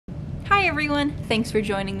Hi everyone, thanks for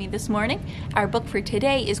joining me this morning. Our book for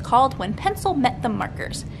today is called When Pencil Met the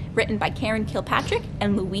Markers, written by Karen Kilpatrick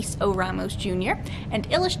and Luis O. Ramos Jr., and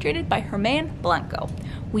illustrated by German Blanco.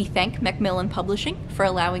 We thank Macmillan Publishing for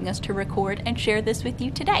allowing us to record and share this with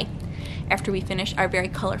you today. After we finish our very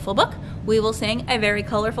colorful book, we will sing a very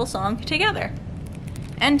colorful song together.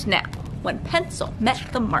 And now, When Pencil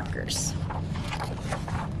Met the Markers.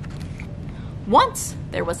 Once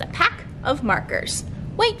there was a pack of markers.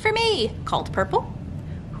 "Wait for me," called Purple,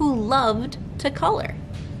 who loved to color.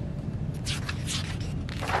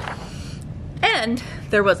 And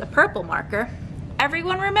there was a purple marker.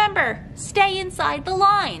 "Everyone remember, stay inside the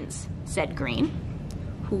lines," said Green,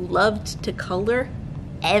 who loved to color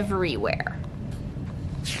everywhere.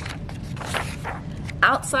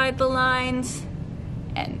 Outside the lines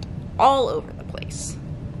and all over the place.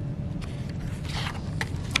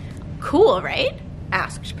 "Cool, right?"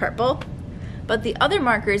 asked Purple. But the other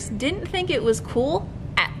markers didn't think it was cool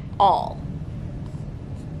at all.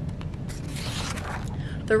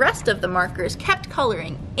 The rest of the markers kept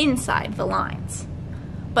coloring inside the lines,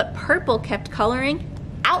 but Purple kept coloring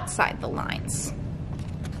outside the lines.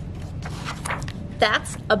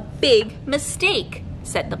 "That's a big mistake,"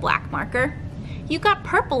 said the black marker. "You got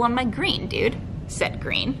purple on my green, dude," said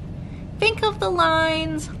Green. "Think of the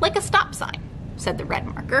lines like a stop sign," said the red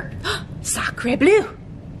marker. "Sacre bleu,"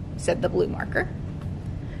 said the blue marker.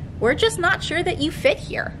 "We're just not sure that you fit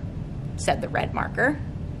here," said the red marker.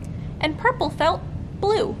 And Purple felt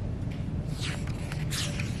blue.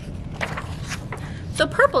 So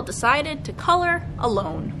Purple decided to color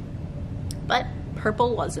alone. But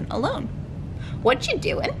Purple wasn't alone. "What you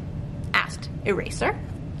doing?" asked Eraser.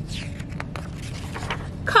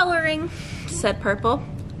 "Coloring," said Purple.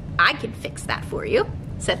 "I can fix that for you,"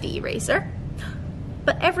 said the Eraser.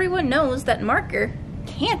 But everyone knows that marker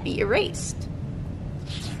can't be erased.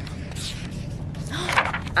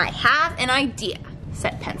 "I have an idea,"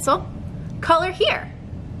 said Pencil. "Color here."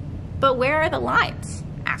 "But where are the lines?"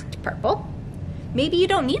 asked Purple. "Maybe you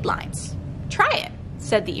don't need lines. Try it,"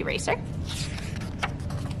 said the Eraser.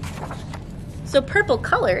 So Purple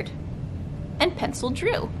colored and Pencil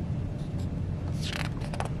drew.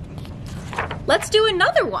 "Let's do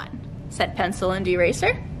another one," said Pencil and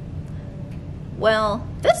Eraser. "Well,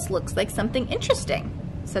 this looks like something interesting,"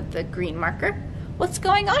 said the green marker. "What's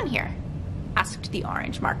going on here?" asked the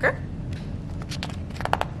orange marker.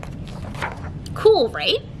 "Cool,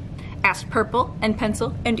 right?" asked Purple and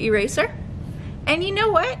Pencil and Eraser. And you know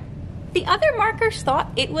what? The other markers thought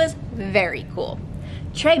it was very cool.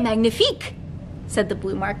 "Très magnifique," said the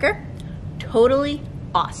blue marker. "Totally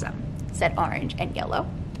awesome," said orange and yellow.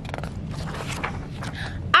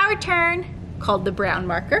 "Our turn," called the brown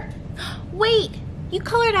marker. "Wait, you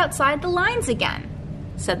colored outside the lines again,"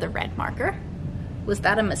 said the red marker. "Was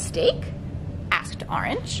that a mistake?" asked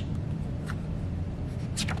orange.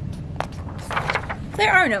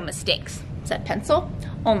 "There are no mistakes," said Pencil.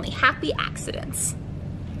 "Only happy accidents.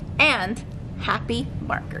 And happy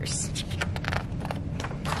markers."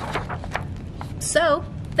 So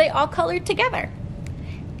they all colored together.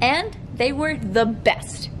 And they were the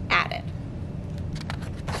best at it.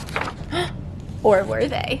 Or were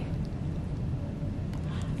they?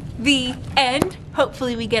 The end.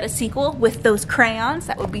 Hopefully we get a sequel with those crayons.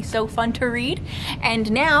 That would be so fun to read.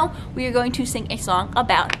 And now we are going to sing a song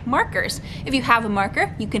about markers. If you have a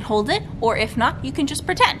marker, you can hold it, or if not, you can just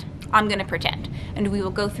pretend. I'm gonna pretend. And we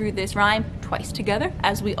will go through this rhyme twice together,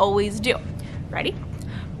 as we always do. Ready?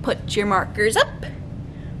 Put your markers up,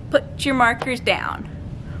 put your markers down.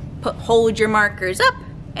 Hold your markers up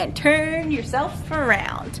and turn yourself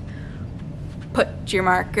around. Put your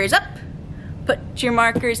markers up, put your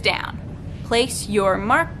markers down. Place your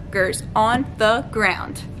markers on the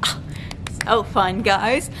ground. So fun,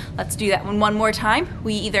 guys. Let's do that one more time.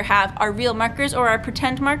 We either have our real markers or our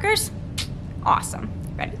pretend markers. Awesome.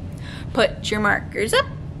 Ready? Put your markers up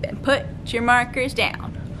and put your markers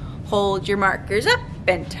down. Hold your markers up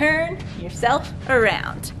and turn yourself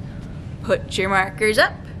around. Put your markers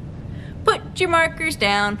up, put your markers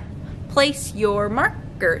down. Place your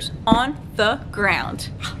markers on the ground.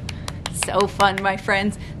 So fun, my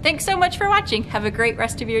friends. Thanks so much for watching. Have a great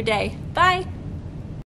rest of your day. Bye.